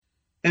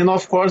And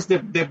of course, the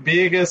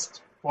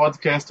biggest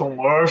podcast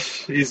on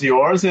earth is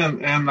yours,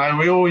 and I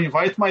will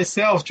invite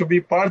myself to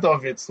be part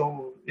of it.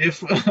 So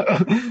if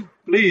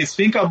please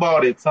think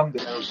about it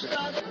someday.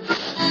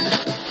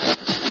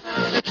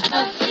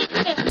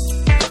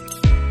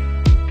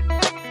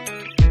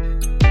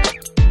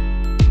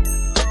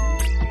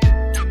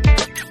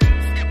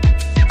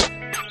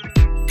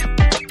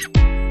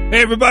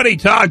 Hey, everybody.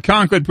 Todd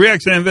Conklin,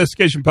 Pre-Accident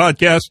Investigation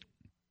Podcast.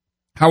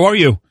 How are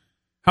you?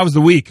 How was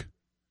the week?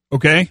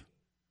 Okay?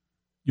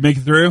 You make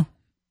it through?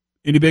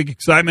 Any big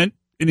excitement?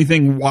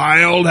 Anything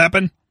wild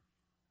happen?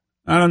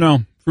 I don't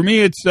know. For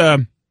me, it's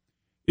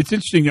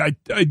interesting.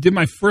 I did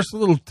my first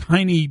little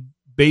tiny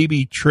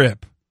baby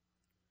trip,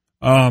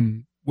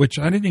 which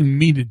I didn't even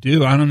mean to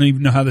do. I don't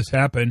even know how this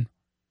happened.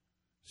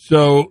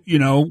 So,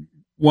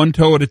 one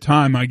toe at a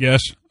time, I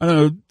guess. I don't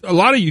know. A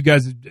lot of you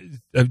guys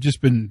have just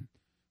been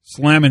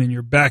slamming in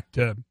your back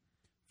to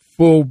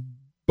full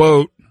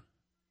boat.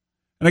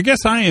 And I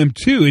guess I am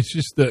too. It's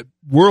just the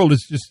world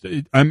is just,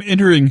 I'm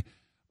entering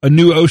a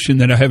new ocean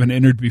that I haven't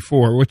entered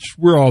before, which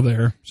we're all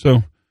there.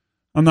 So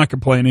I'm not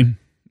complaining.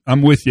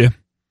 I'm with you.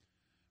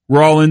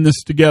 We're all in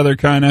this together,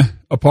 kind of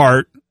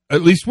apart.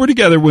 At least we're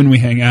together when we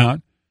hang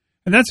out.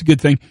 And that's a good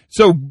thing.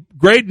 So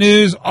great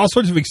news, all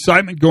sorts of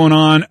excitement going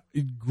on.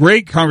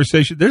 Great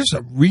conversation. There's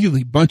a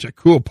really bunch of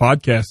cool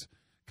podcasts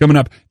coming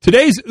up.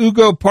 Today's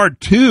Ugo Part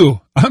 2.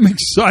 I'm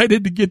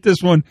excited to get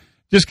this one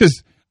just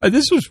because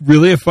this was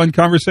really a fun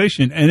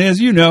conversation. And as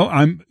you know,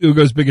 I'm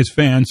Ugo's biggest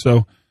fan,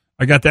 so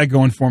I got that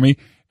going for me.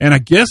 And I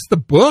guess the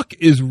book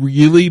is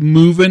really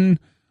moving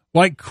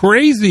like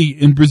crazy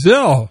in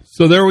Brazil.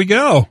 So there we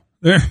go.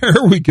 There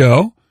we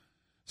go.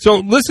 So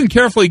listen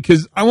carefully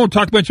because I won't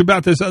talk much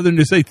about this other than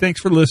to say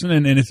thanks for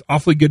listening, and it's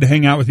awfully good to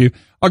hang out with you.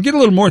 I'll get a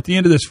little more at the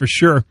end of this for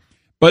sure.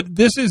 But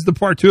this is the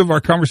part 2 of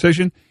our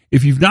conversation.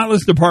 If you've not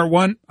listened to part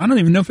 1, I don't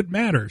even know if it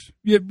matters.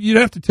 You'd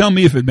have to tell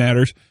me if it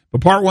matters.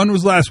 But part 1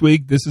 was last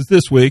week. This is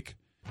this week.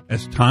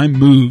 As time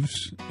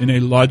moves in a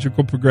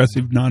logical,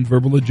 progressive,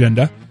 nonverbal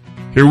agenda.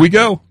 Here we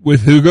go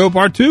with Ugo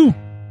Part 2.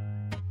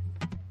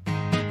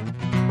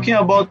 Talking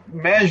about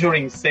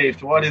measuring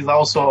safety, what is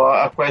also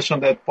a question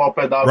that popped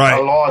up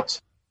a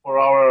lot for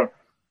our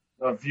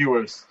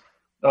viewers.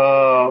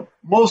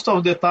 Most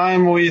of the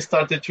time we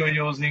started to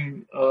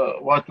using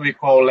what we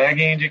call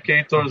lagging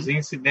indicators,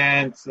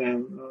 incidents,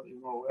 and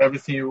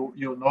everything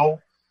you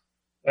know.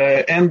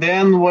 And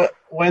then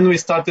when we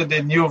started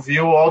the new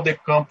view, all the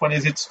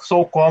companies, it's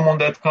so common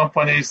that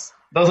companies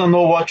doesn't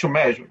know what to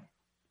measure.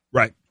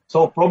 Right.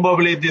 So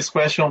probably this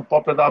question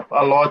popped up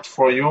a lot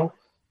for you.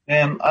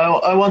 And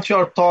I want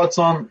your thoughts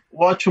on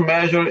what to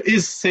measure.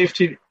 Is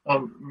safety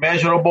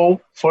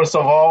measurable? First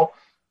of all,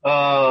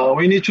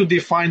 we need to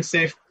define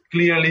safety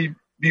clearly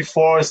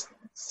before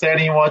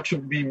setting what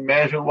should be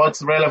measured,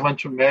 what's relevant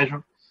to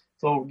measure.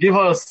 So give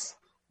us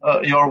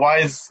your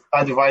wise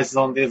advice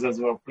on this as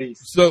well,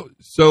 please.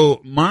 So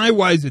my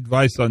wise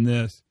advice on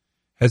this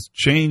has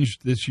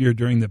changed this year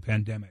during the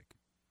pandemic.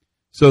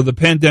 So the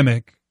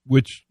pandemic,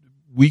 which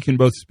we can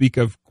both speak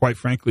of, quite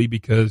frankly,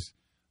 because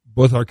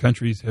both our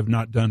countries have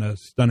not done a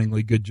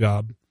stunningly good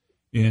job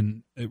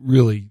in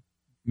really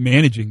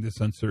managing this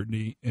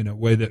uncertainty in a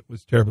way that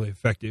was terribly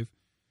effective.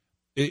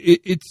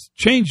 It's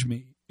changed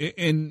me.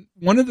 And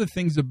one of the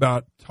things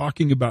about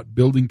talking about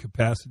building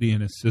capacity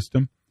in a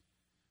system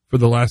for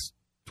the last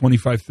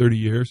 25, 30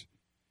 years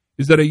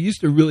is that I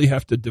used to really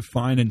have to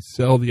define and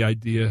sell the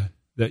idea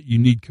that you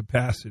need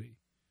capacity.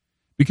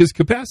 Because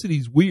capacity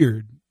is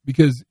weird,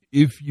 because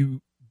if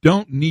you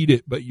don't need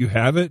it but you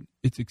have it,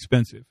 it's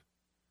expensive.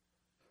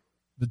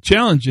 The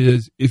challenge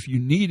is if you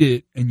need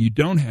it and you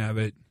don't have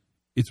it,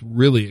 it's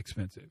really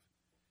expensive.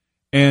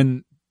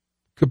 And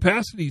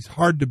capacity is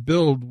hard to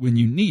build when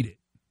you need it.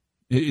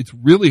 It's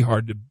really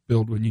hard to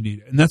build when you need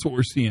it. And that's what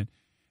we're seeing.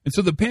 And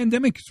so the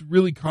pandemic has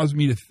really caused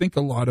me to think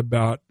a lot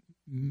about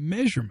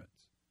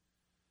measurements,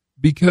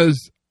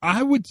 because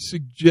I would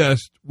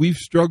suggest we've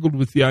struggled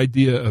with the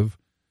idea of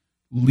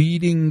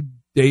leading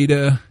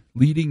data,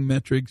 leading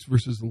metrics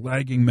versus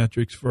lagging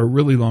metrics for a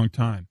really long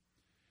time.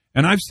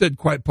 And I've said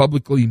quite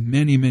publicly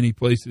many, many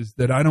places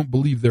that I don't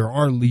believe there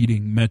are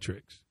leading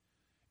metrics.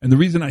 And the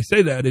reason I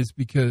say that is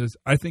because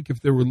I think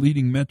if there were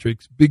leading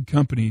metrics, big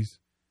companies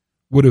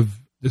would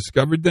have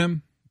discovered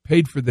them,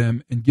 paid for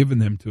them, and given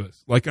them to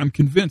us. Like, I'm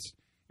convinced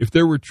if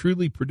there were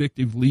truly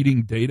predictive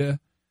leading data,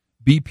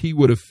 BP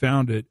would have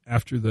found it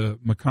after the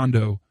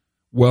Macondo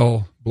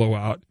well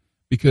blowout,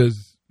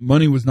 because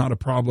money was not a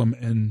problem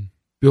and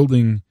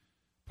building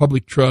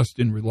public trust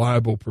in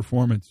reliable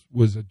performance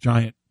was a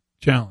giant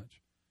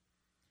challenge.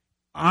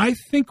 I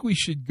think we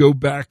should go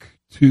back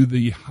to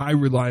the high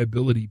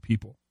reliability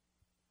people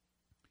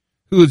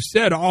who have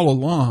said all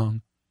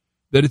along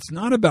that it's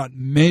not about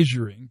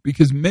measuring,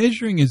 because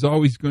measuring is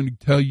always going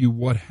to tell you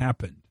what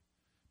happened,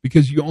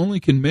 because you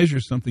only can measure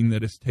something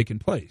that has taken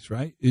place,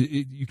 right?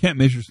 You can't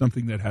measure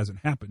something that hasn't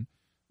happened.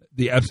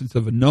 The absence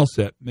of a null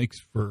set makes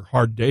for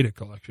hard data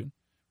collection,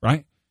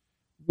 right?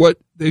 What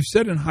they've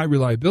said in high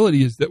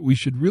reliability is that we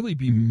should really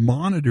be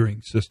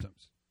monitoring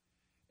systems.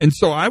 And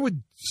so I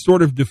would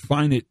sort of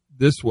define it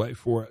this way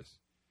for us.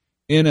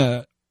 In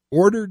a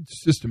ordered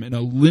system, in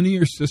a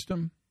linear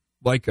system,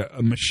 like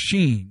a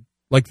machine,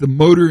 like the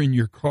motor in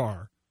your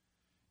car,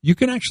 you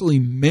can actually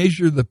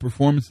measure the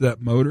performance of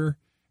that motor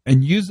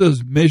and use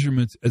those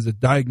measurements as a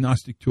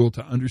diagnostic tool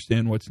to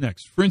understand what's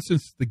next. For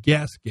instance, the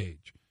gas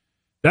gauge.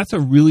 That's a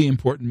really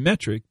important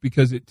metric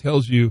because it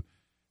tells you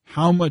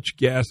how much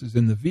gas is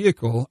in the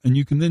vehicle, and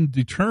you can then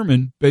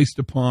determine based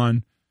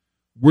upon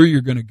where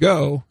you're going to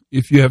go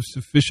if you have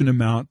sufficient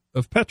amount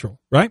of petrol,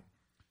 right?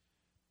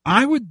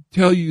 I would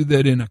tell you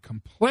that in a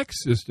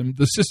complex system,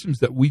 the systems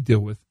that we deal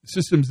with,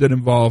 systems that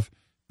involve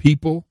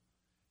people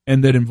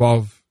and that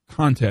involve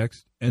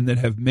context and that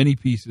have many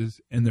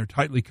pieces and they're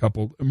tightly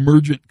coupled,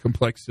 emergent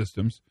complex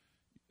systems.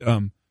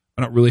 I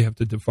don't really have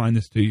to define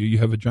this to you. You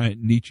have a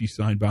giant Nietzsche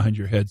sign behind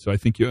your head, so I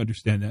think you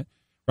understand that,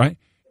 right?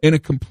 In a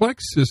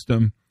complex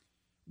system,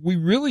 we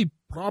really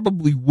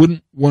probably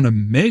wouldn't want to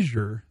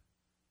measure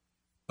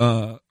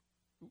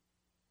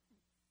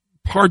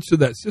parts of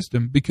that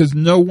system because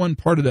no one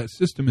part of that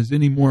system is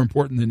any more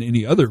important than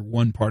any other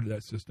one part of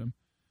that system.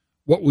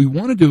 What we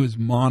want to do is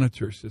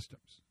monitor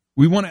systems.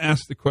 We want to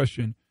ask the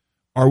question,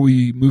 are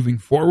we moving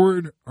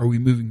forward? Are we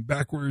moving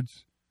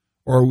backwards?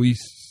 Or are we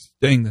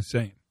staying the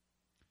same?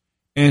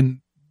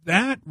 And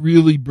that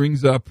really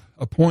brings up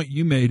a point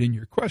you made in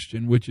your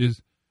question, which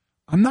is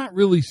I'm not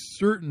really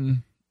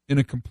certain in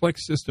a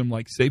complex system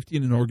like safety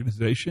in an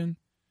organization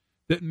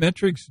that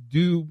metrics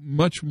do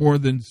much more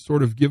than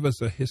sort of give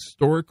us a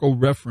historical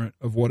referent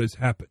of what has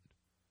happened.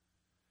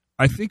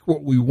 I think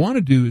what we want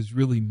to do is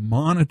really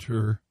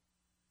monitor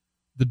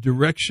the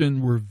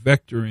direction we're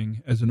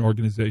vectoring as an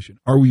organization.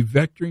 Are we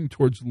vectoring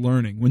towards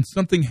learning? When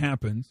something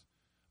happens,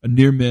 a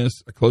near miss,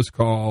 a close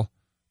call,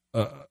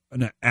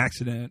 an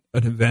accident,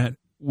 an event,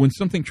 when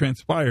something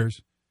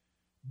transpires,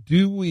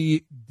 do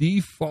we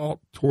default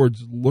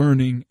towards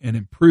learning and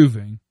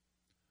improving,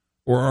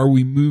 or are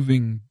we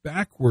moving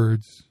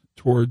backwards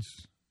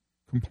towards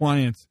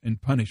compliance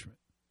and punishment?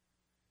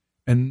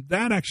 And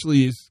that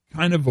actually is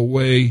kind of a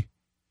way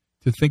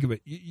to think of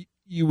it.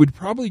 You would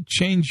probably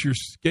change your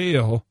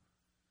scale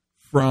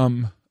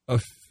from a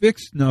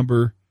fixed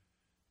number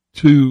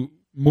to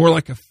more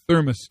like a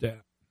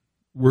thermostat,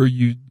 where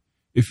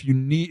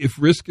if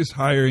risk is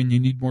higher and you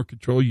need more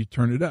control, you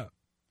turn it up.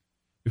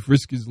 If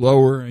risk is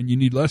lower and you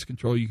need less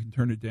control, you can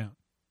turn it down.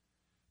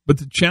 But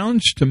the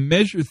challenge to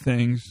measure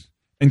things,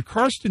 and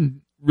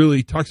Karsten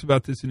really talks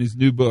about this in his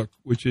new book,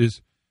 which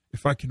is,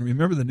 if I can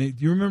remember the name.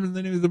 Do you remember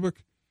the name of the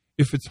book?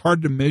 If it's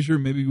hard to measure,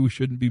 maybe we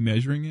shouldn't be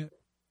measuring it.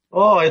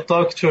 Oh, I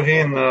talked to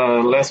him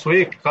last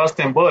week,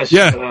 Karsten Bush.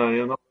 Yeah.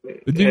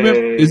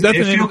 Is that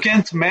if you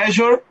can't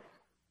measure,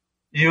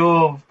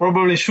 you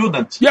probably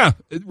shouldn't. Yeah,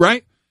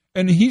 right.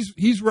 And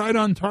he's right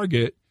on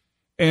target.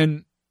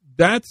 And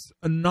that's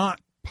a not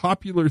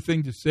popular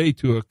thing to say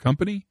to a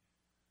company,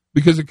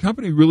 because a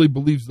company really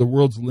believes the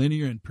world's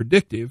linear and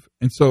predictive,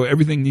 and so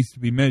everything needs to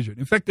be measured.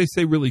 In fact, they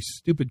say really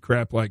stupid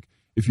crap like,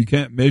 if you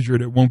can't measure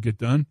it, it won't get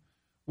done.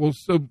 Well,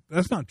 so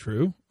that's not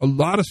true. A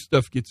lot of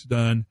stuff gets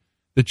done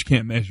that you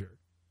can't measure.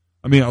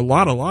 I mean, a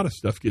lot of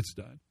stuff gets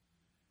done.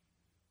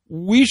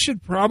 We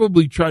should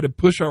probably try to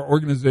push our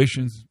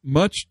organizations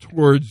much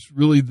towards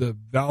really the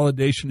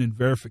validation and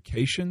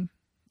verification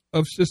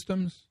of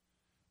systems,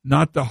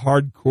 not the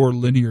hardcore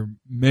linear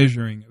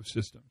measuring of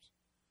systems.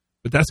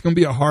 But that's going to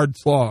be a hard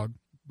slog,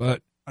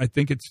 but I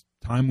think it's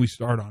time we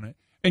start on it.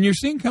 And you're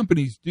seeing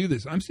companies do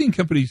this. I'm seeing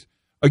companies,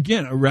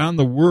 again, around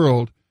the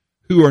world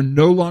who are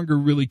no longer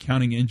really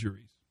counting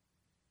injuries.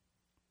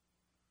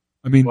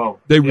 I mean,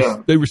 they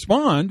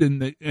respond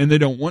and they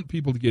don't want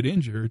people to get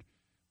injured,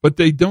 but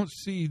they don't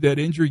see that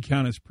injury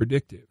count as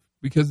predictive,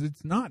 because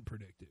it's not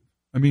predictive.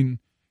 I mean,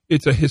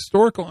 it's a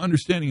historical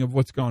understanding of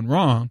what's gone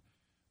wrong,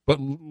 but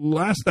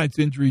last night's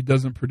injury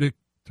doesn't predict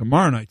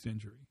tomorrow night's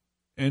injury,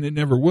 and it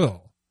never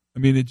will. I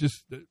mean,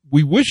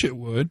 we wish it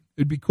would.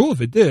 It'd be cool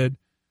if it did,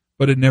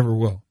 but it never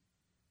will.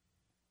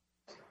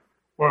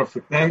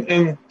 Perfect.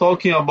 And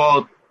talking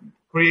about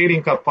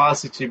creating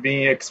capacity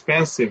being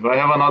expensive, I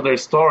have another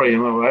story.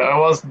 I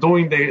was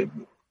doing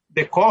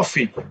the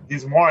coffee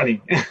this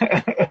morning,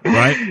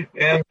 right?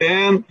 And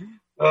then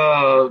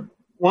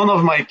one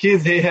of my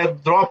kids, he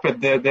had dropped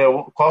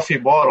the coffee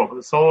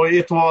bottle, so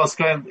it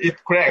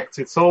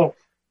cracked. So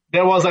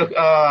there was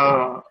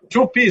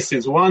two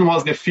pieces. One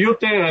was the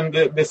filter, and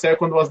the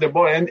second was the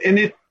bottle, and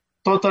it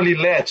totally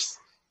latched.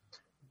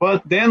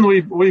 But then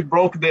we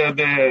broke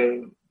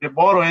the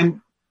bottle, and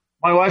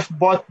my wife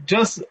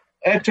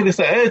actually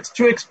said, hey, it's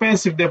too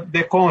expensive,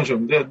 the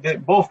conjunct,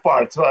 the both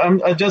parts. So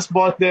I just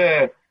bought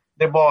the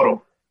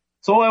bottle.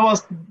 So I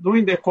was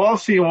doing the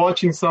coffee,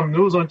 watching some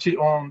news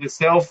on the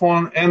cell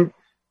phone, and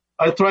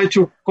I tried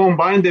to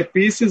combine the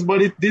pieces,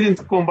 but it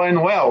didn't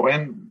combine well.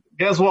 And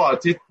guess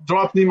what? It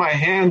dropped in my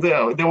hand.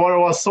 The water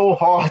was so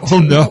hot. Oh,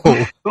 no.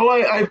 So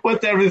I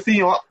put everything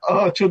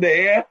to the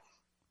air.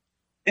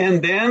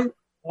 And then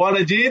what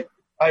I did,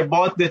 I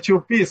bought the two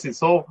pieces.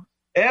 So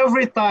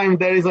every time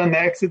there is an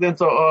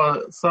accident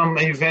or some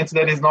event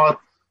that is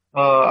not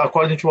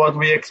according to what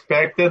we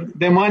expected,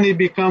 the money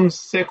becomes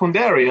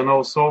secondary,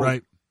 So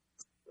right.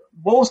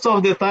 Most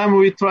of the time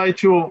we try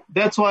to,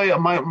 that's why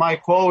my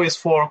call is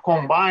for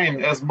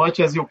combine as much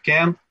as you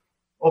can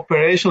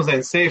operations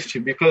and safety,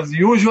 because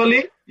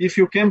usually if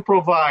you can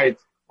provide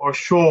or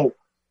show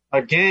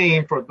a gain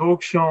in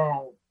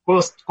production,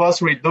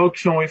 cost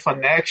reduction with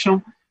an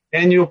action,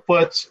 and you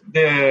put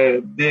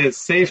the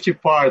safety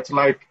part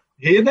like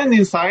hidden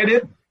inside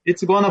it,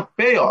 it's gonna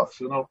pay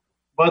off,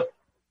 But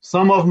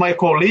some of my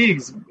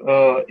colleagues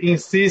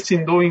insist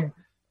in doing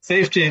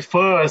safety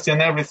first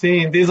and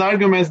everything. These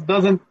arguments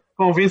doesn't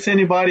convince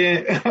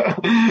anybody,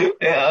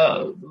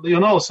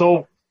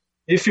 So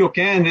if you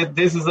can,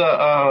 this is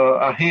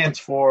a hint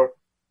for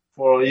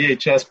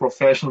EHS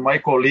professionals, my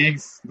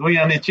colleagues, doing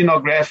an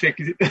ethnographic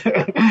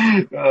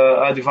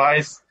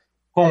advice.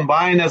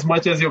 Combine as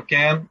much as you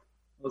can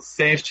the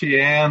safety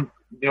and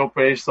the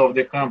operations of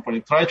the company.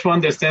 Try to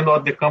understand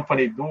what the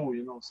company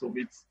do, so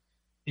it's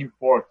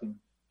important.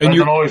 And I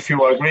don't know if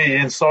you agree,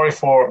 and sorry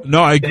for...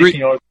 No, I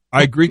agree.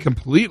 I agree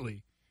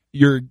completely.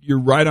 You're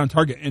right on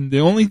target. And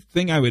the only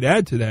thing I would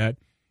add to that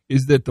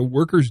is that the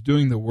workers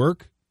doing the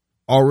work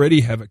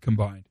already have it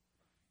combined.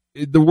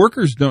 The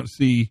workers don't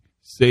see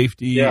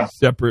safety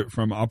separate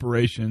from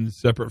operations,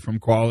 separate from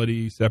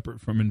quality, separate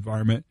from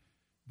environment.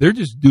 They're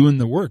just doing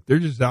the work. They're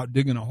just out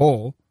digging a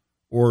hole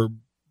or,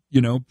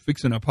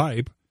 fixing a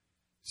pipe.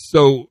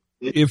 So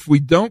if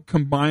we don't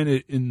combine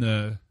it in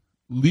the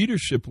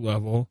leadership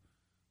level,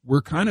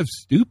 we're kind of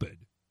stupid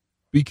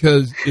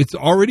because it's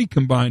already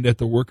combined at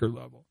the worker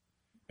level.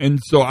 And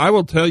so I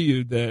will tell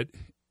you that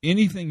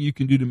anything you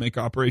can do to make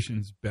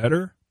operations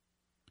better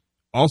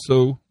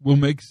also will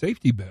make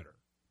safety better.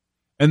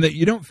 And that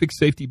you don't fix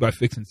safety by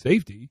fixing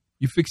safety.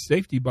 You fix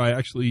safety by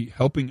actually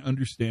helping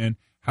understand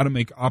how to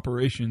make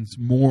operations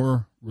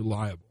more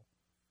reliable.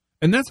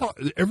 And that's all.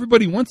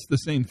 Everybody wants the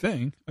same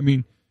thing. I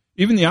mean,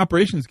 even the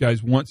operations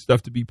guys want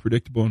stuff to be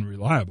predictable and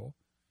reliable.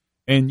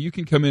 And you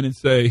can come in and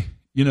say,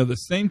 the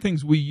same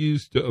things we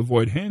use to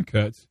avoid hand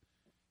cuts,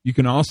 you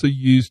can also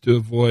use to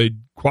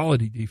avoid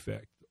quality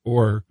defect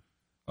or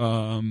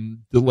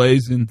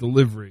delays in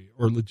delivery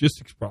or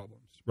logistics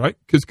problems, right?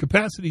 Because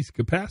capacity is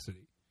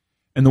capacity.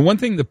 And the one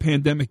thing the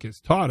pandemic has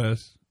taught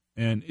us,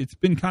 and it's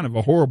been kind of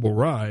a horrible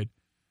ride,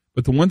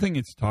 but the one thing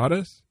it's taught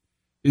us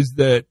is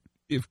that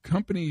if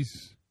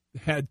companies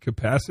had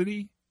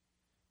capacity,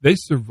 they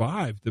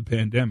survived the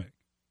pandemic.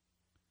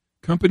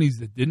 Companies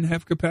that didn't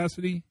have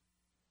capacity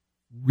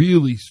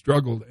really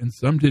struggled, and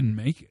some didn't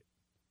make it.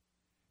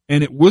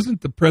 And it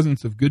wasn't the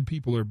presence of good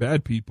people or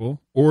bad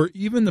people, or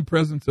even the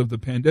presence of the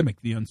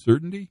pandemic, the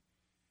uncertainty.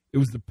 It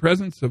was the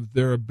presence of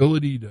their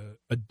ability to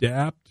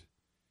adapt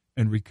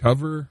and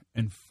recover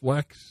and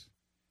flex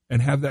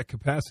and have that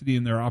capacity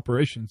in their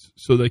operations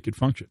so they could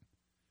function.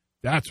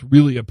 That's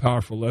really a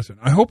powerful lesson.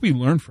 I hope we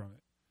learn from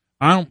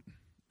it.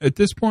 At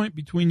this point,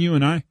 between you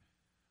and I'm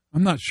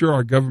not sure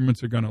our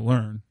governments are going to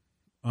learn,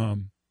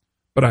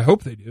 but I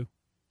hope they do.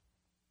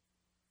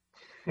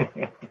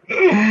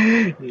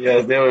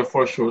 Yes, they will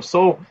for sure.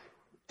 So,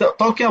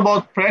 talking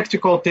about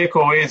practical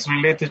takeaways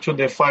related to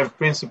the 5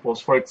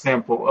 principles, for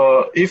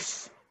example,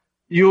 if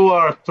you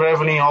are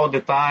traveling all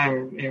the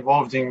time,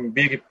 involved in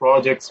big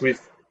projects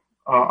with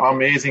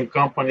amazing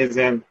companies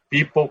and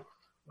people,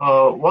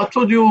 what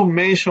would you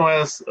mention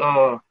as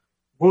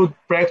good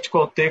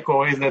practical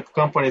takeaways that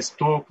companies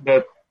took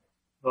that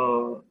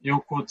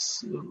you could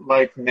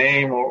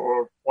name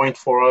or point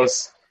for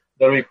us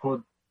that we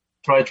could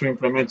try to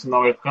implement in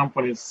our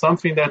companies?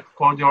 Something that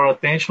caught your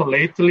attention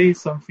lately,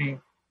 something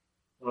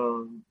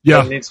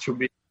that needs to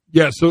be...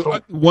 Yeah,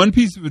 so one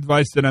piece of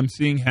advice that I'm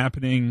seeing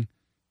happening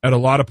at a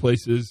lot of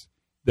places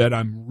that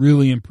I'm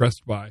really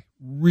impressed by,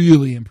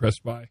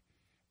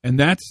 and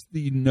that's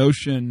the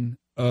notion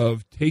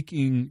of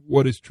taking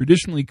what is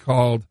traditionally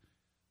called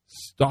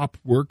stop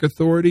work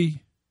authority. Do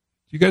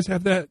you guys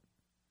have that?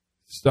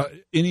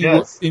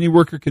 Any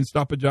worker can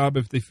stop a job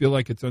if they feel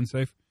like it's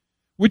unsafe?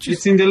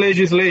 It's in the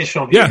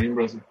legislation here in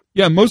Brazil.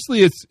 Yeah,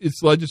 mostly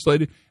it's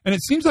legislated, and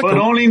it seems like... But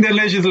only in the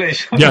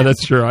legislation. Yeah,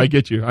 that's true. I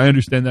get you. I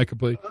understand that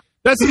completely.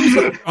 That seems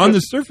like, on the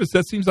surface,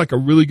 that seems like a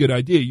really good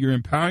idea. You're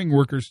empowering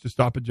workers to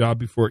stop a job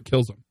before it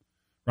kills them,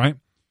 right?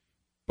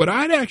 But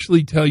I'd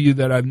actually tell you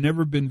that I've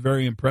never been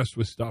very impressed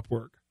with stop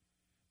work.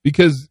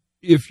 Because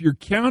if you're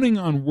counting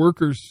on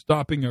workers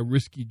stopping a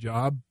risky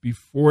job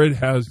before it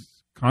has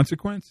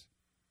consequence,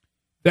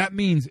 that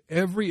means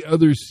every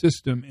other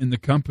system in the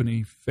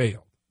company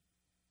failed.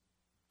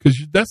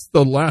 Because that's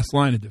the last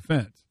line of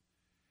defense.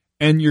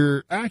 And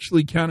you're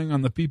actually counting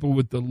on the people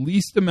with the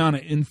least amount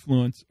of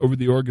influence over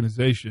the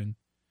organization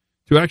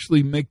to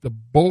actually make the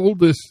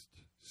boldest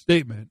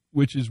statement,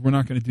 which is, we're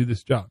not going to do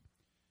this job.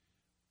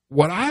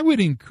 What I would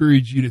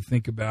encourage you to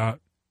think about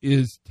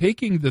is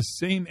taking the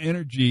same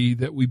energy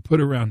that we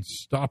put around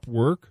stop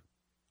work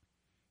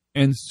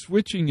and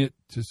switching it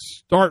to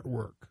start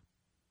work.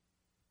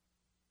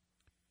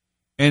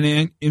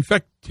 And in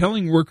fact,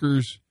 telling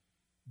workers,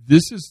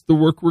 this is the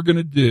work we're going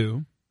to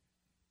do.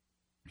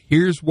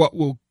 Here's what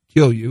will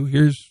kill you.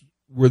 Here's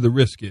where the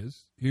risk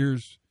is.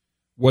 Here's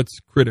what's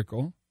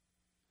critical,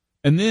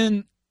 and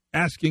then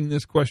asking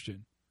this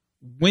question: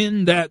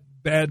 when that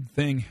bad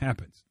thing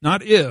happens,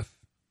 not if,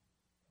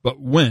 but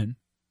when.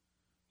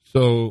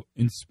 So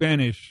in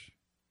Spanish,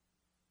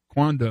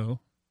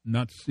 cuando,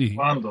 not si.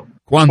 Cuando.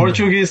 Cuando.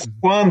 Portuguese,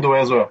 cuando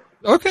as well.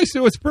 Okay,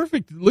 so it's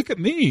perfect. Look at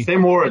me.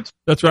 Same word.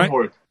 That's right. Same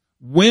word.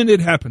 When it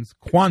happens,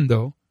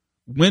 cuando,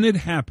 when it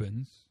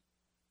happens,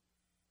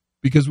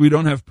 because we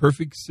don't have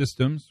perfect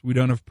systems, we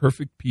don't have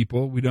perfect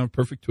people, we don't have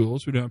perfect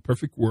tools, we don't have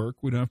perfect work,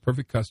 we don't have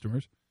perfect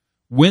customers.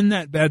 When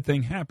that bad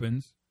thing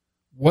happens,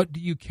 what do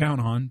you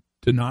count on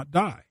to not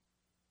die?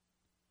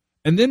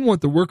 And then what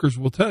the workers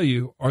will tell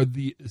you are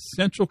the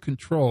essential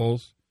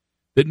controls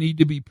that need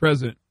to be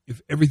present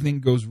if everything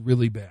goes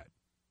really bad.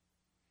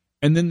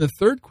 And then the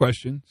third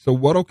question, so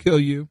what'll kill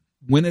you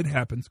when it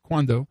happens,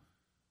 cuando,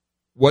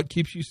 what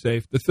keeps you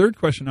safe? The third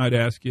question I'd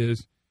ask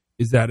is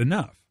that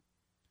enough?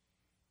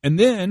 And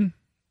then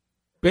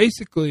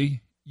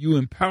basically you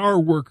empower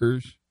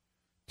workers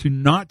to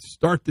not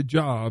start the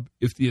job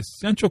if the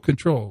essential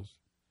controls,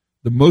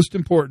 the most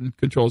important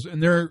controls,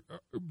 and there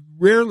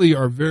rarely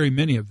are very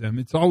many of them.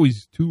 It's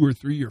always 2 or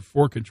 3 or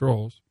 4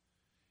 controls.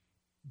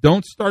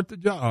 Don't start the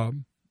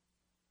job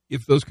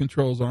if those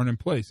controls aren't in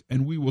place.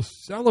 And we will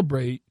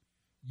celebrate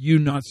you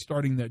not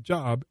starting that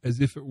job as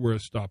if it were a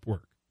stop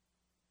work.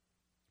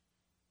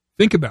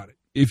 Think about it.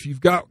 If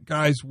you've got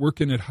guys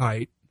working at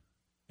height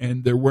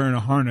and they're wearing a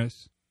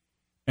harness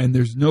and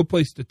there's no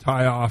place to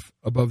tie off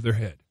above their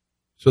head,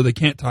 so they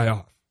can't tie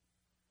off,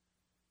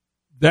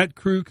 that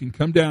crew can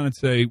come down and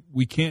say,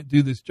 we can't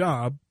do this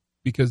job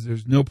because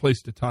there's no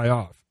place to tie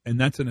off. And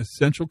that's an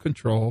essential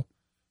control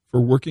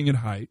for working at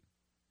height.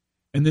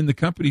 And then the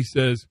company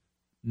says,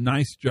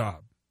 nice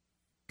job,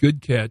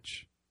 good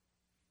catch.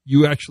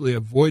 You actually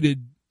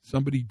avoided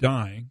somebody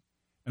dying,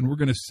 and we're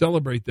going to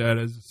celebrate that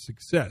as a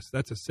success.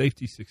 That's a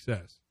safety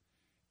success.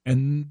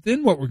 And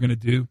then what we're going to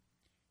do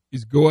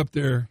is go up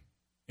there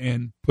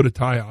and put a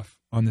tie off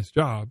on this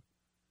job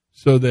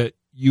so that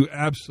you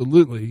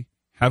absolutely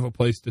have a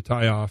place to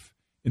tie off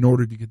in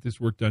order to get this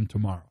work done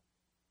tomorrow.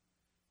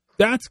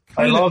 That's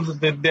I love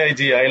the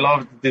idea. I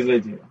love this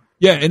idea.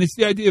 Yeah, and it's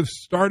the idea of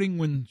starting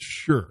when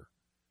sure,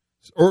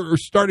 or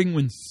starting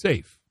when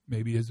safe.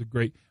 Maybe is a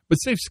great, but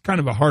safe's kind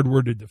of a hard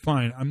word to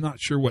define. I'm not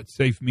sure what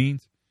safe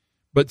means,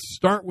 but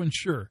start when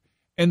sure.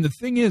 And the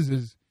thing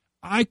is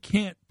I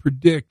can't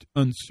predict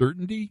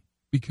uncertainty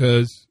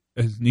because,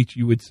 as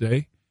Nietzsche would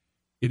say,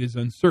 it is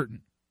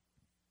uncertain,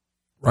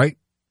 right?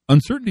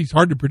 Uncertainty is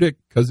hard to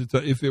predict because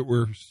if it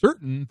were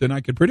certain, then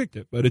I could predict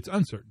it, but it's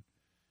uncertain.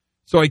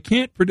 So I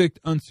can't predict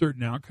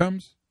uncertain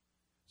outcomes.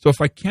 So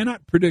if I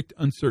cannot predict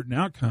uncertain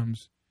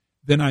outcomes,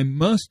 then I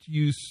must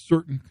use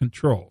certain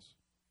controls.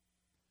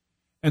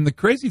 And the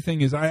crazy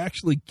thing is I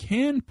actually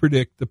can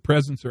predict the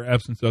presence or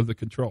absence of the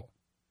control.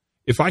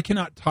 If I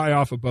cannot tie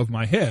off above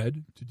my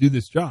head to do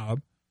this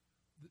job,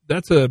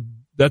 that's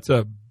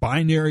a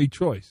binary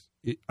choice.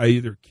 I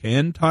either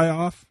can tie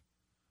off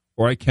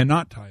or I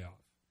cannot tie off.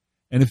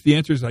 And if the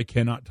answer is I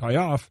cannot tie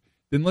off,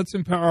 then let's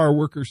empower our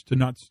workers to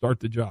not start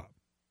the job.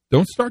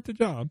 Don't start the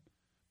job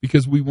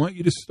because we want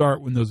you to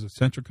start when those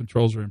essential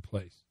controls are in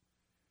place.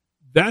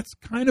 That's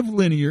kind of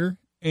linear,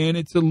 and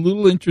it's a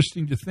little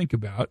interesting to think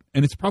about,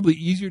 and it's probably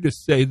easier to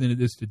say than it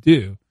is to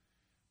do.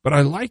 But I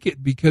like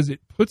it because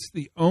it puts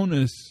the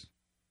onus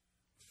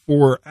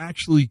for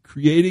actually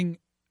creating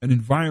an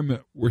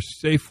environment where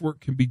safe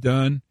work can be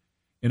done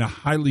in a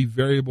highly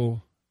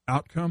variable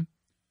outcome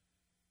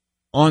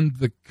on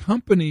the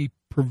company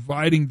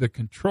providing the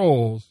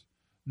controls,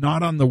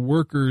 not on the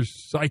workers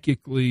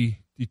psychically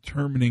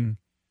determining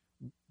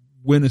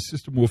when a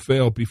system will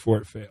fail before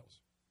it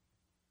fails.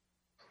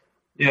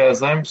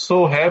 Yes, I'm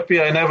so happy.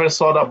 I never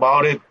thought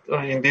about it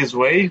in this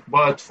way,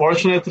 but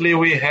fortunately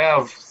we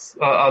have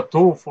a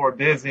tool for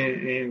this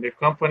in the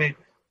company.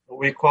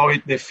 We call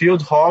it the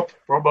Field Hop.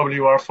 Probably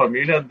you are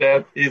familiar.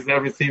 That is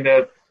everything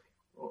that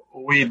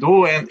we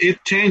do, and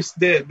it changed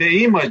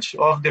the image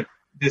of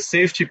the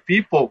safety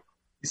people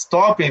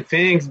stopping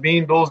things,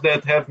 being those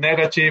that have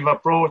negative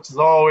approaches.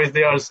 Always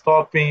they are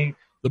stopping,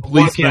 the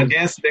policemen, working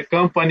against the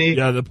company.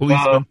 Yeah, the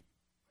policemen.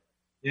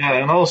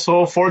 And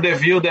also for the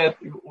view that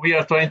we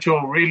are trying to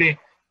really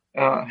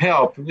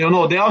help.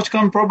 The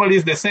outcome probably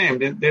is the same.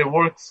 The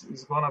work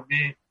is going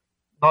to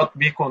not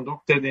be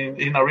conducted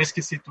in a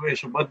risky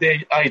situation, but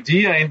the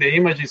idea and the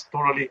image is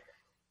totally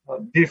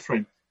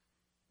different.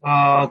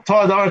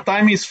 Todd, our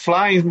time is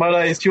flying, but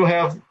I still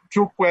have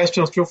two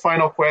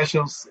final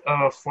questions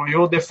for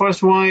you. The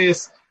first one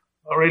is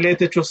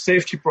related to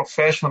safety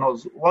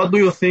professionals. What do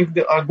you think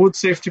a good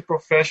safety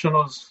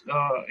professionals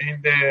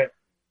in the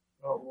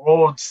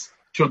roads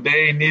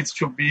today needs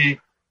to be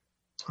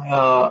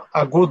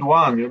a good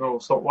one?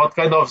 So what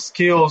kind of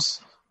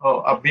skills,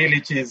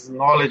 abilities,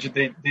 knowledge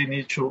they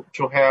need to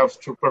have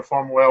to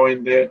perform well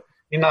in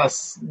a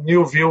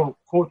new view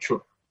culture?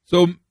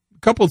 So a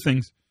couple of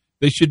things.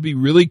 They should be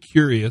really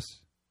curious.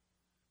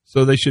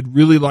 So they should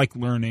really like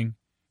learning,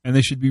 and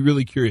they should be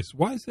really curious.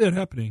 Why is that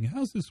happening? How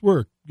does this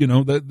work?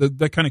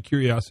 That kind of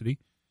curiosity.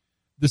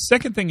 The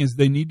second thing is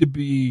they need to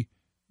be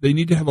they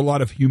need to have a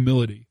lot of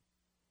humility.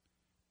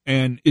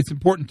 And it's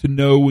important to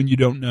know when you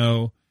don't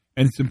know,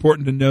 and it's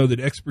important to know that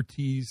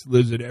expertise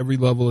lives at every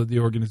level of the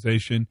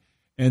organization,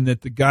 and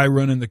that the guy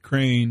running the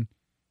crane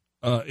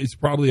is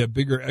probably a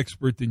bigger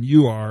expert than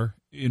you are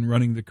in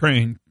running the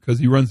crane because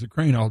he runs the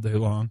crane all day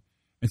long.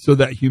 And so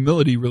that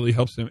humility really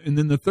helps them. And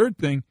then the third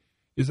thing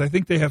is I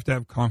think they have to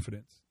have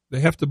confidence. They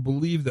have to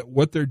believe that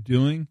what they're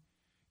doing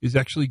is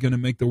actually going to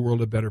make the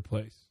world a better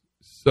place.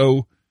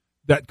 So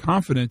that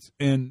confidence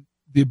and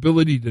the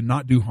ability to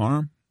not do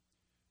harm,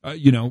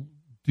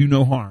 do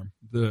no harm,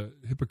 the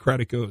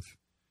Hippocratic Oath.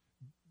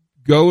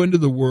 Go into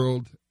the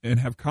world and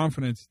have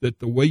confidence that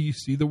the way you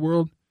see the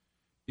world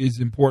is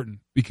important,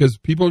 because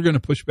people are going to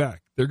push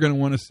back. They're going to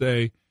want to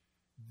say,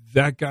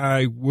 that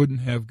guy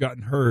wouldn't have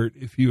gotten hurt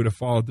if he would have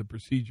followed the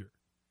procedure.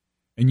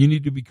 And you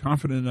need to be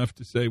confident enough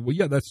to say, well,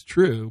 yeah, that's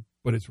true,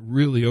 but it's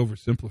really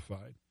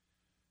oversimplified.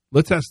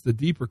 Let's ask the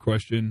deeper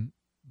question,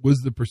 was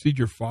the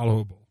procedure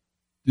followable?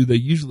 Do they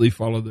usually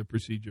follow the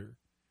procedure?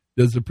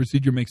 Does the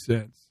procedure make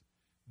sense?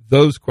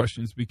 Those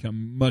questions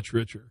become much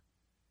richer.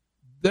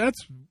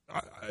 That's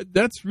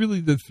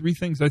really the three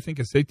things I think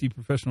a safety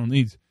professional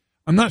needs.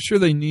 I'm not sure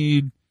they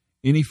need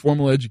any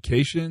formal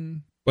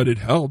education, but it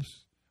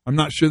helps. I'm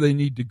not sure they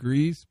need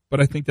degrees,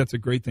 but I think that's a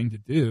great thing to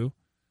do.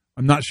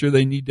 I'm not sure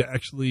they need to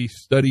actually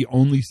study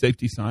only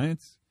safety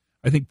science.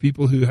 I think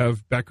people who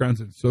have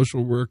backgrounds in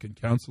social work and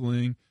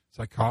counseling,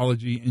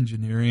 psychology,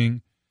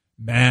 engineering,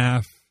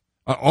 math,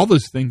 all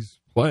those things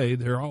play.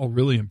 They're all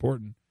really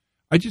important.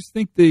 I just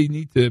think they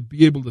need to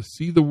be able to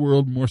see the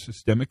world more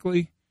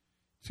systemically,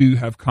 to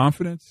have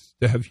confidence,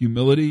 to have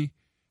humility,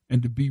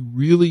 and to be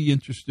really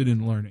interested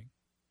in learning.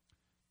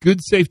 Good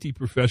safety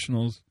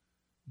professionals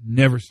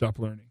never stop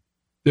learning.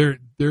 They're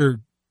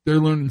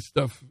learning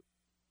stuff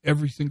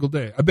every single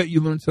day. I bet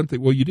you learned something.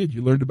 Well, you did.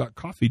 You learned about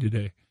coffee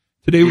today.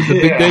 Today was a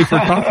big day for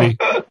coffee,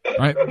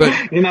 right?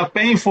 But in a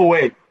painful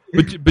way.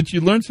 But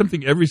you learn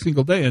something every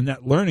single day, and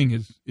that learning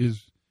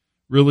is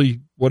really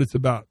what it's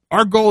about.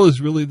 Our goal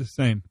is really the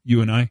same,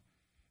 you and I,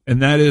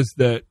 and that is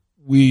that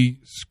we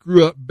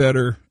screw up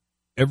better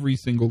every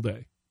single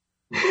day.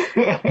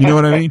 You know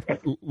what I mean?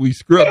 We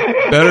screw up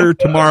better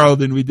tomorrow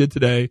than we did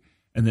today,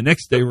 and the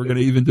next day we're going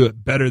to even do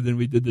it better than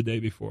we did the day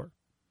before.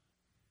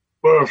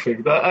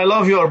 Perfect. I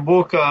love your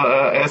book,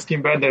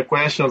 Asking Better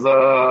Questions.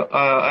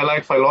 I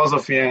like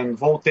philosophy, and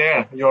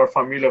Voltaire, you're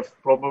familiar,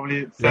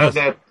 probably said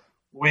that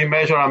we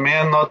measure a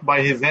man not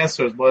by his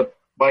answers, but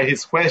by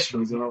his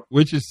questions.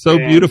 Which is so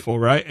beautiful,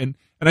 right? And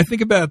I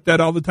think about that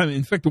all the time.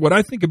 In fact, what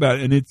I think about,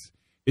 and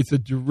it's a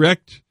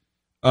direct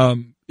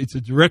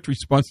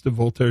response to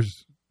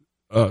Voltaire's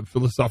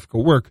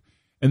philosophical work,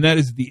 and that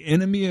is the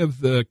enemy of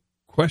the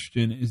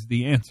question is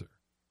the answer.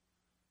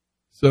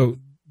 So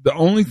the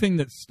only thing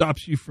that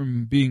stops you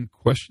from being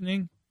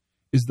questioning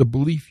is the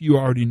belief you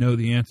already know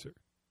the answer.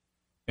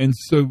 And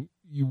so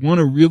you want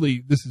to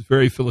really, this is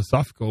very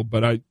philosophical,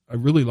 but I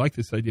really like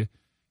this idea.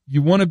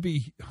 You want to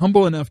be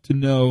humble enough to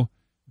know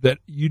that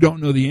you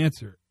don't know the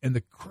answer. And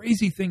the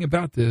crazy thing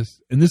about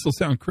this, and this will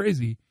sound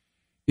crazy,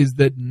 is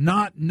that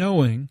not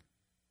knowing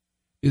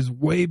is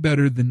way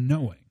better than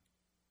knowing.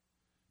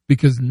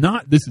 Because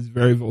this is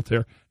very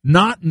Voltaire,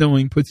 not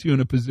knowing puts you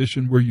in a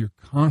position where you're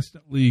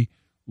constantly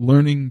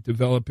learning,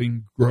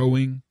 developing,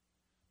 growing,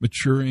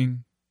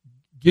 maturing,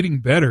 getting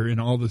better in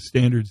all the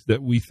standards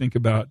that we think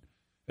about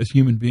as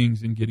human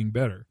beings and getting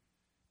better.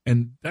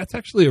 And that's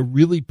actually a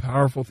really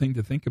powerful thing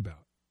to think about.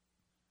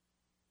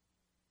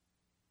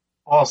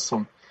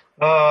 Awesome.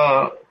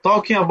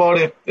 Talking about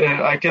it,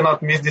 I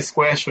cannot miss this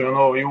question.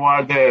 You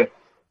are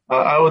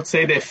I would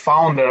say the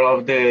founder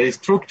of the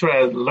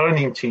structured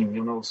learning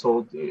team,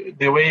 so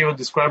the way you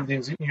described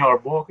it in your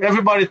book,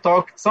 everybody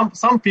talked,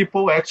 some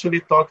people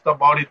actually talked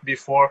about it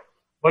before,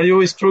 but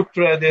you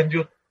structured and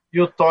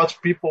you taught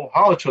people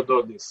how to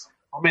do this,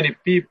 how many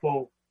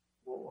people,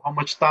 how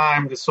much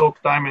time, the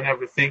soak time and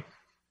everything.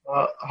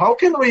 How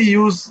can we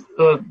use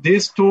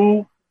this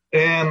tool,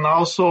 and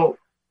also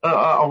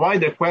a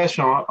wider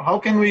question, how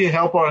can we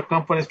help our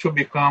companies to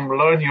become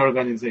learning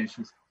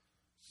organizations?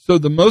 So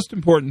the most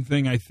important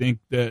thing I think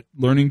that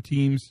learning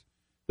teams,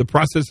 the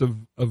process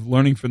of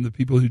learning from the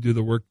people who do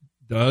the work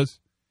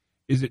does,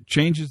 is it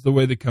changes the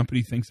way the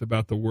company thinks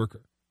about the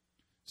worker.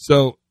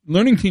 So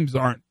learning teams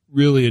aren't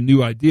really a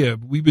new idea.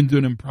 We've been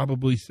doing them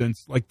probably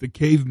since, like, the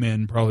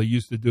cavemen probably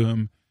used to do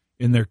them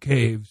in their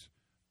caves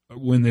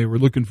when they were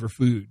looking for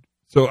food.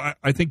 So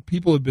I think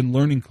people have been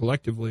learning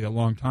collectively a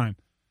long time.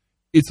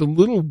 It's a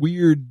little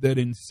weird that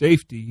in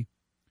safety,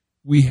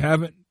 we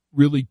haven't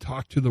really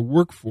talked to the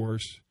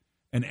workforce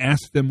and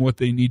ask them what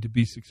they need to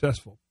be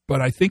successful.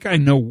 But I think I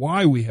know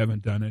why we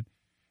haven't done it.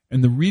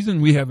 And the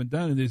reason we haven't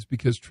done it is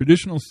because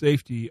traditional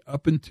safety,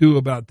 up until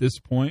about this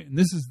point, and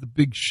this is the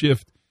big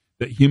shift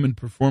that human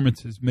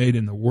performance has made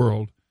in the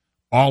world,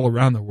 all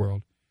around the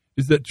world,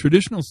 is that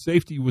traditional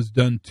safety was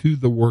done to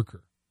the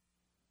worker.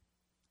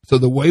 So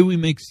the way we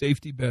make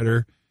safety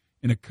better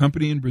in a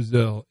company in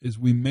Brazil is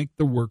we make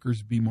the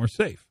workers be more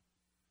safe.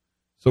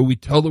 So we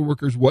tell the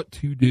workers what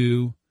to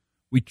do,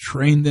 we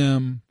train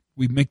them,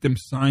 We make them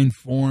sign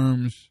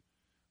forms.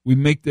 We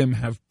make them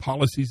have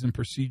policies and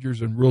procedures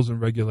and rules and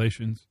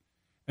regulations.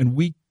 And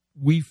we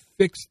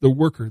fix the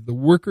worker. The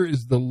worker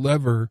is the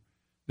lever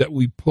that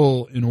we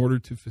pull in order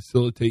to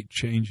facilitate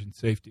change and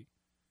safety.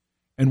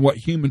 And what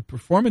human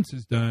performance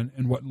has done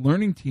and what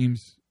learning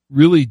teams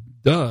really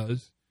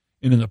does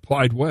in an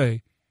applied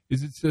way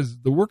is it says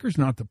the worker's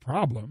not the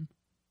problem.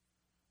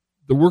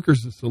 The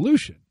worker's the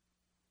solution.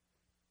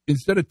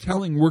 Instead of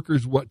telling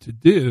workers what to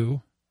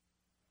do,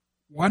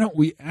 why don't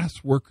we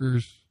ask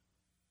workers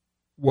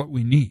what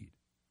we need?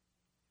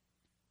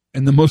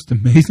 And the most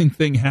amazing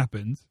thing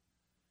happens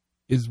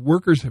is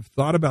workers have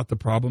thought about the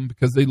problem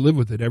because they live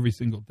with it every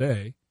single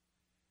day.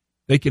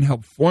 They can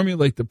help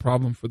formulate the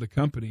problem for the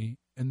company,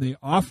 and they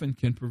often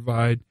can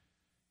provide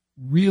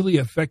really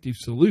effective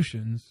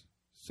solutions,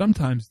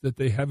 sometimes that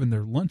they have in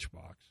their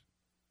lunchbox.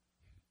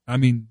 I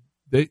mean,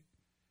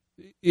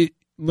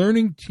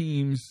 learning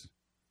teams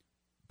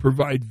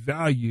provide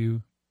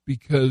value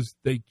because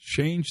they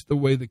change the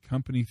way the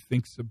company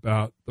thinks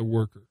about the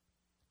worker.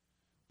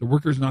 The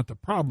worker's not the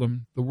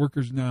problem. The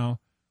worker's now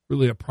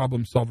really a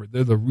problem solver.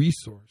 They're the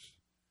resource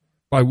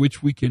by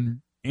which we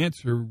can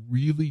answer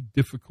really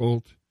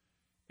difficult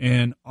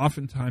and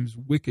oftentimes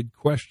wicked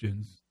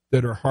questions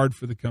that are hard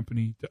for the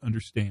company to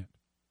understand.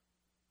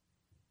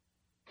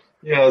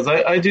 Yes,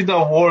 I did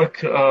a work,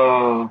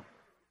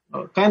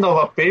 kind of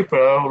a paper.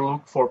 I will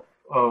look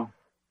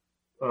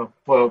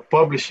for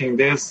publishing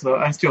this.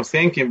 I'm still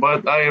thinking,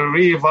 but I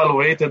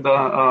reevaluated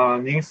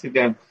an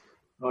incident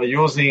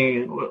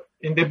using,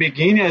 in the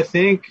beginning, I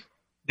think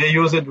they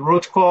used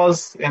root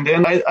cause, and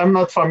then I'm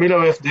not familiar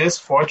with this,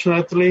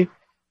 fortunately.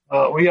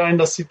 We are in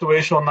the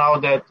situation now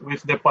that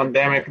with the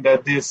pandemic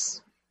that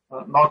this,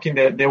 knocking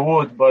the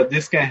wood, but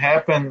this can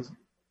happen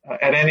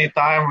at any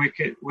time.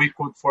 We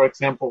could, for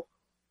example,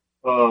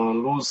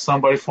 lose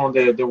somebody from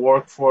the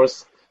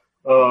workforce.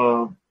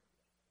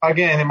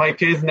 Again, in my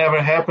case,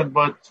 never happened,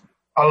 but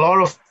a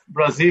lot of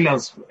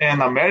Brazilians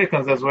and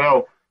Americans as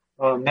well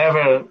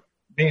never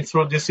been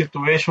through this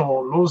situation,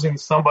 losing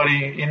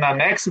somebody in an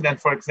accident,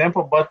 for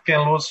example, but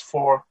can lose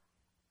for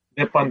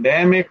the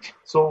pandemic.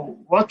 So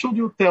what should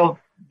you tell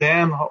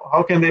them?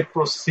 How can they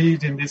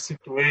proceed in this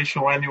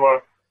situation when you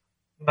are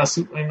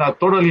in a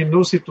totally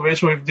new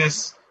situation with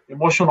this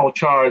emotional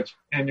charge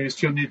and you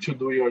still need to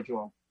do your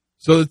job?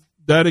 So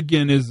that,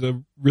 again, is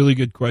a really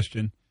good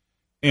question.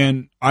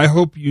 And I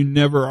hope you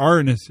never are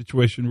in a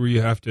situation where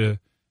you have to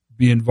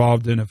be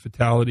involved in a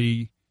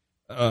fatality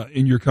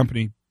in your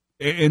company.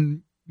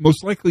 And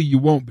most likely you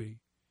won't be,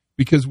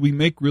 because we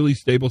make really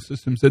stable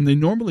systems and they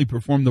normally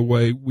perform the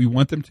way we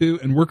want them to,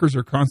 and workers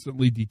are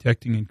constantly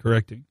detecting and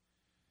correcting.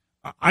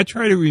 I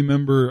try to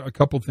remember a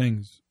couple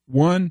things.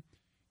 One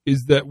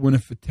is that when a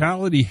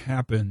fatality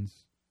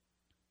happens,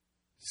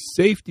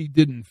 safety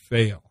didn't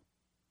fail.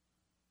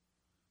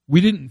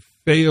 We didn't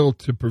fail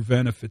to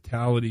prevent a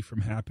fatality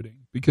from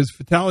happening, because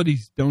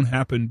fatalities don't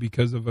happen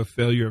because of a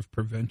failure of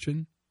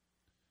prevention.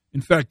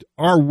 In fact,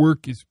 our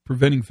work is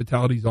preventing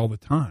fatalities all the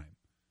time.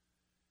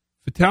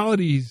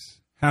 Fatalities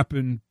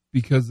happen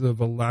because of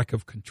a lack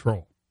of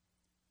control.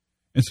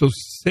 And so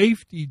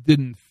safety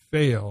didn't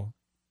fail.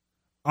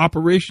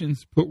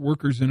 Operations put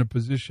workers in a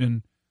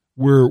position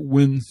where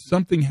when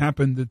something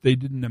happened that they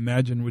didn't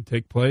imagine would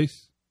take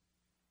place,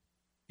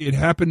 it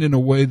happened in a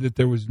way that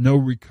there was no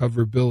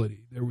recoverability.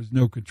 There was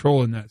no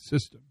control in that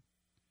system.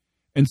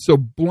 And so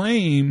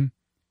blame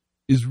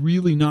is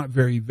really not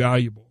very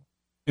valuable.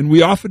 And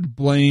we often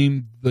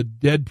blame the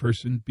dead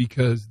person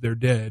because they're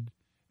dead,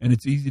 and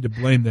it's easy to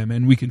blame them.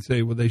 And we can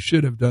say, well, they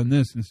should have done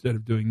this instead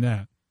of doing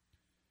that.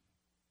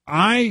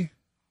 I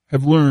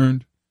have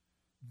learned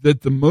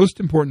that the most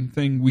important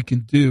thing we can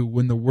do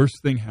when the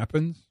worst thing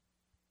happens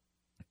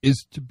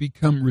is to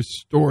become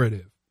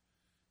restorative,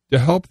 to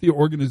help the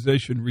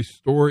organization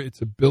restore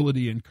its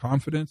ability and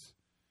confidence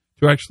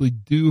to actually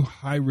do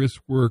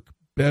high-risk work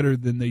better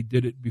than they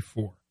did it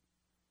before.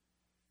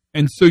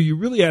 And so you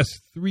really ask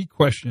three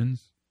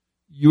questions.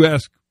 You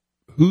ask,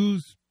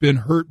 who's been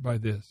hurt by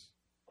this?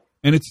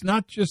 And it's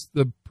not just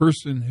the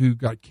person who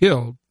got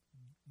killed.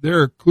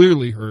 They're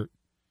clearly hurt.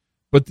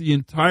 But the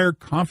entire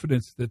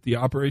confidence that the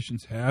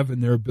operations have in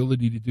their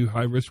ability to do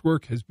high-risk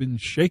work has been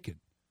shaken.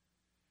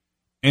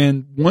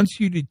 And once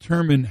you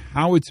determine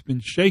how it's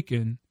been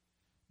shaken,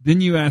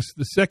 then you ask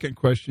the second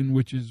question,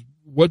 which is,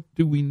 what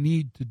do we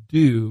need to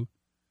do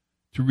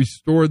to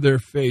restore their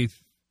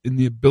faith in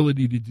the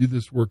ability to do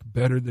this work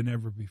better than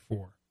ever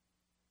before?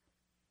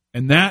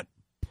 And that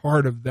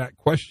part of that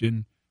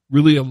question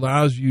really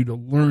allows you to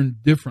learn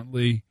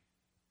differently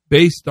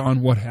based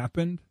on what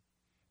happened.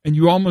 And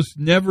you almost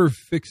never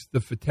fix the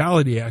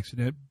fatality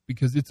accident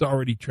because it's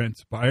already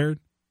transpired.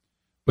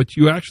 But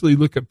you actually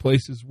look at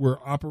places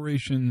where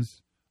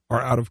operations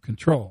are out of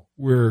control,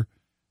 where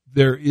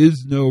there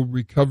is no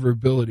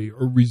recoverability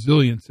or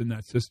resilience in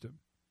that system.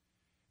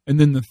 And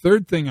then the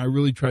third thing I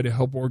really try to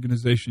help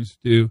organizations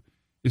do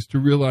is to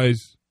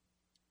realize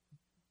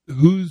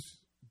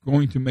who's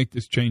going to make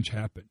this change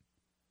happen.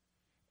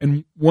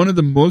 And one of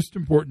the most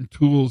important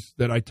tools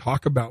that I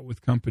talk about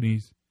with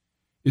companies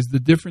is the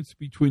difference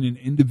between an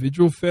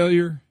individual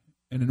failure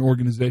and an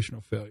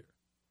organizational failure.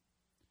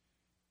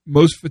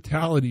 Most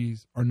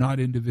fatalities are not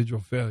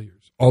individual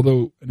failures.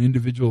 Although an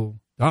individual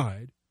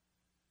died,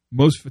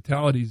 most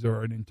fatalities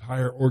are an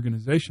entire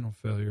organizational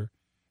failure,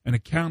 and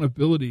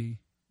accountability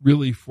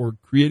really for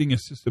creating a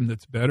system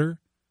that's better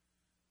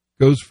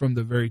goes from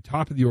the very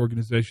top of the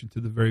organization to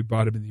the very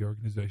bottom of the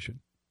organization.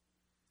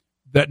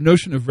 That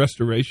notion of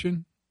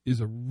restoration is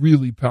a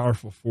really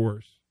powerful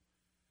force.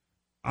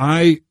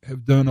 I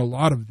have done a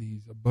lot of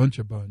these, a bunch.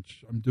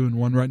 I'm doing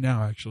one right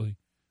now, actually,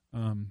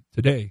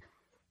 today.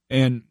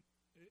 And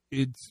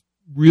it's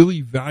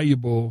really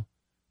valuable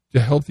to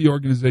help the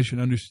organization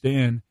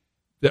understand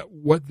that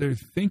what they're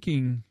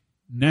thinking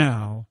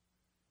now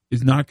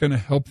is not going to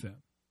help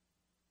them.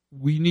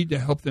 We need to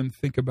help them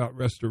think about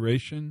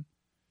restoration,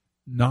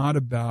 not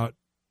about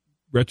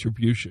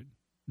retribution,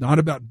 not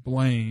about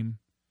blame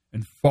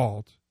and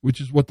fault, which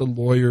is what the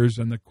lawyers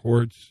and the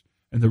courts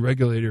and the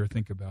regulator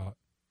think about.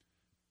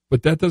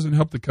 But that doesn't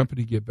help the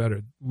company get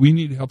better. We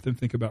need to help them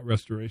think about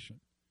restoration.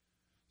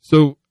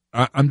 So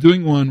I'm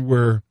doing one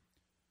where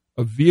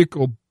a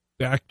vehicle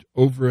backed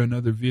over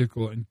another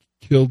vehicle and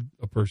killed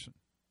a person.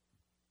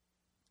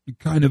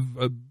 Kind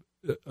of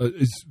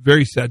it's a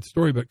very sad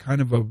story, but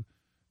kind of a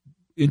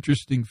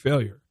interesting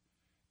failure.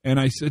 And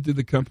I said to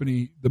the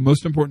company, the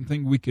most important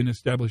thing we can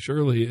establish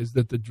early is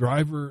that the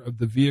driver of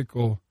the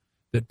vehicle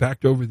that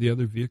backed over the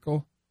other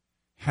vehicle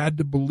had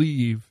to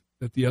believe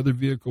that the other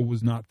vehicle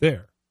was not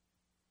there.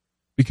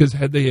 Because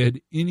had they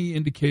had any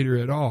indicator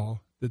at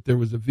all that there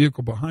was a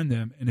vehicle behind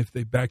them, and if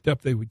they backed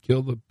up, they would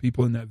kill the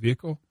people in that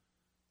vehicle,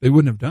 they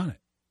wouldn't have done it.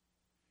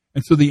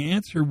 And so the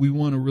answer we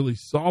want to really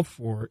solve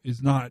for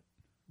is not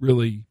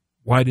really,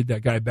 why did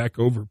that guy back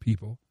over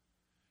people?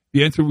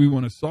 The answer we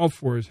want to solve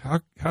for is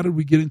how did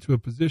we get into a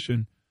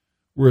position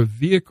where a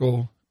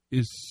vehicle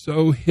is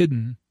so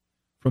hidden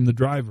from the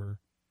driver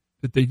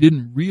that they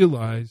didn't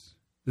realize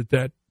that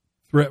that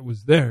threat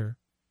was there,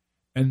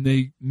 and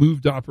they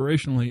moved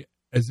operationally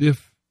as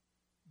if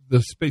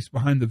the space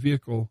behind the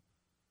vehicle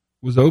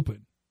was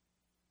open.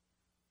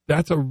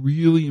 That's a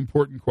really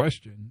important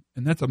question,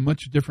 and that's a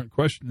much different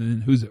question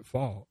than who's at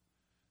fault.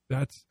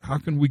 That's how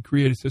can we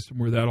create a system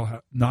where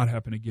that'll not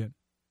happen again?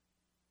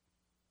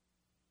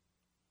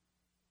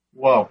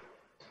 Wow.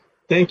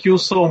 Thank you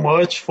so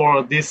much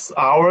for this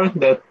hour.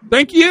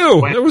 Thank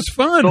you. It was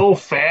fun. So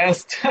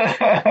fast.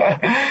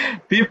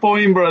 People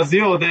in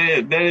Brazil,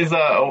 there is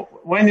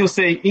when you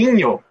say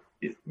Inho,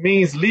 it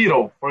means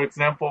little. For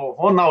example,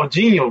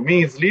 Ronaldinho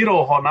means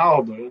little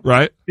Ronaldo.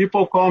 Right.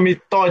 People call me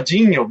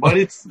Todinho, but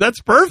it's that's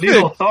perfect.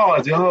 Little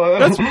Todd, you know.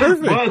 That's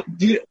perfect.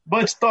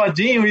 But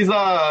Todinho is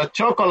a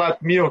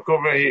chocolate milk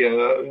over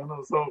here, you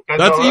know. So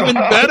that's even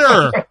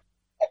better.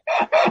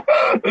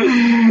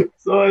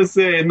 So I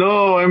say,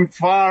 no, I'm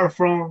far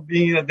from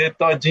being the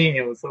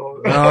Todinho.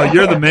 So no,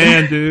 you're the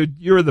man, dude.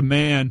 You're the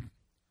man.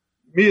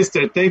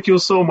 Mister, thank you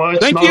so much.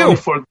 Thank not you only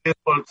for this,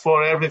 but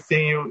for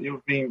everything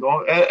you've been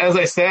doing. As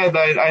I said,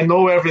 I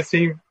know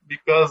everything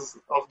because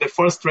of the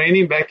first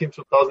training back in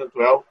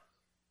 2012.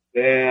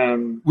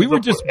 And we were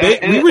just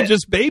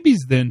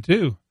babies then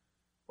too.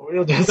 We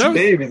were just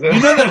babies. You know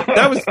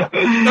that was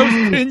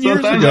 10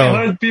 years Sometimes ago.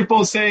 I heard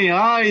people saying,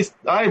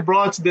 I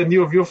brought the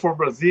new view for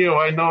Brazil.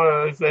 I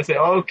know. I say,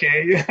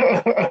 okay.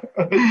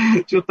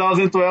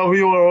 2012,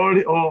 we were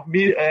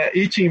already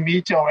eating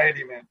meat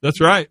already, man.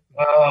 That's right.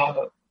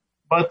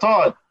 But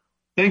Todd,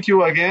 thank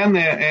you again,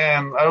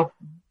 and I'll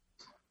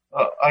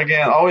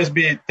again always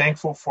be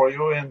thankful for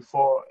you and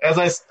for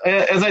as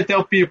I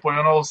tell people,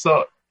 you know.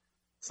 So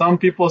some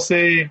people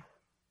say,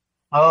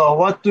 "Oh,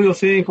 what do you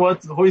think?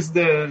 Who is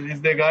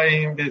the guy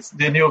in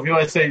the new view?"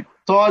 I say,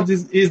 Todd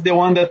is the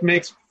one that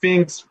makes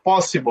things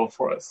possible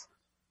for us.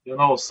 You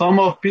know,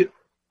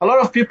 a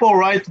lot of people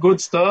write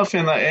good stuff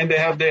and they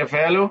have their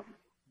value,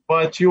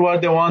 but you are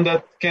the one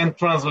that can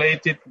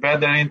translate it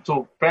better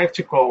into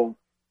practical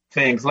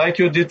things, like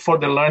you did for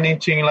the learning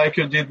team, like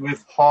you did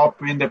with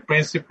HOP in the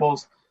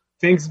principles.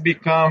 Things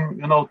become,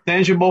 you know,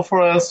 tangible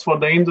for us, for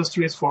the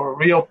industries, for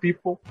real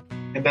people,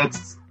 and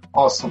that's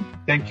awesome.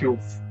 Thank you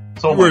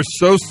so much. You were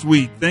so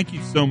sweet. Thank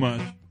you so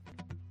much.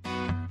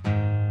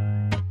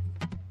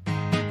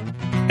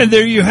 And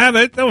there you have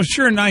it. That was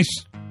sure nice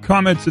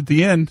comments at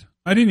the end.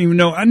 I didn't even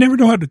know. I never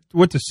know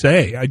what to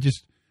say.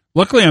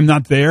 Luckily I'm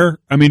not there.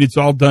 I mean, it's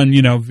all done,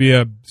 you know,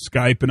 via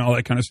Skype and all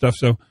that kind of stuff.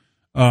 So,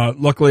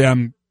 luckily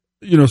I'm,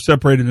 you know,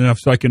 separated enough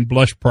so I can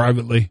blush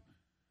privately.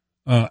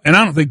 And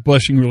I don't think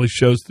blushing really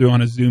shows through on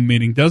a Zoom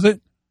meeting, does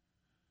it?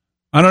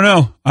 I don't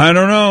know.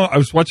 I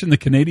was watching the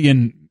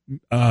Canadian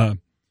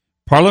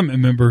Parliament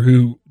member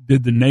who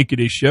did the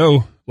Naked-ish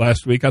show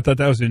last week. I thought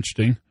that was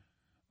interesting.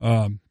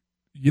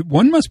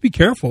 One must be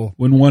careful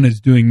when one is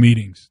doing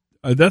meetings.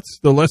 That's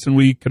the lesson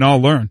we can all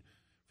learn,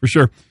 for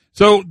sure.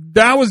 So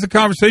that was the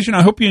conversation.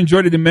 I hope you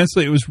enjoyed it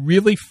immensely. It was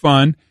really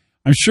fun.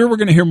 I'm sure we're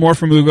going to hear more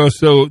from Hugo,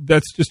 so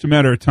that's just a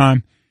matter of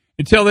time.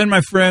 Until then,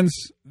 my friends,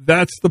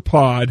 that's the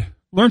pod.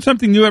 Learn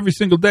something new every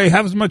single day.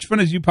 Have as much fun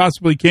as you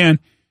possibly can.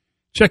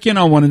 Check in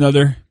on one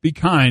another. Be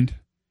kind.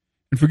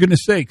 And for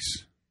goodness sakes,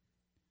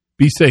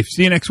 Be safe.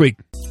 See you next week.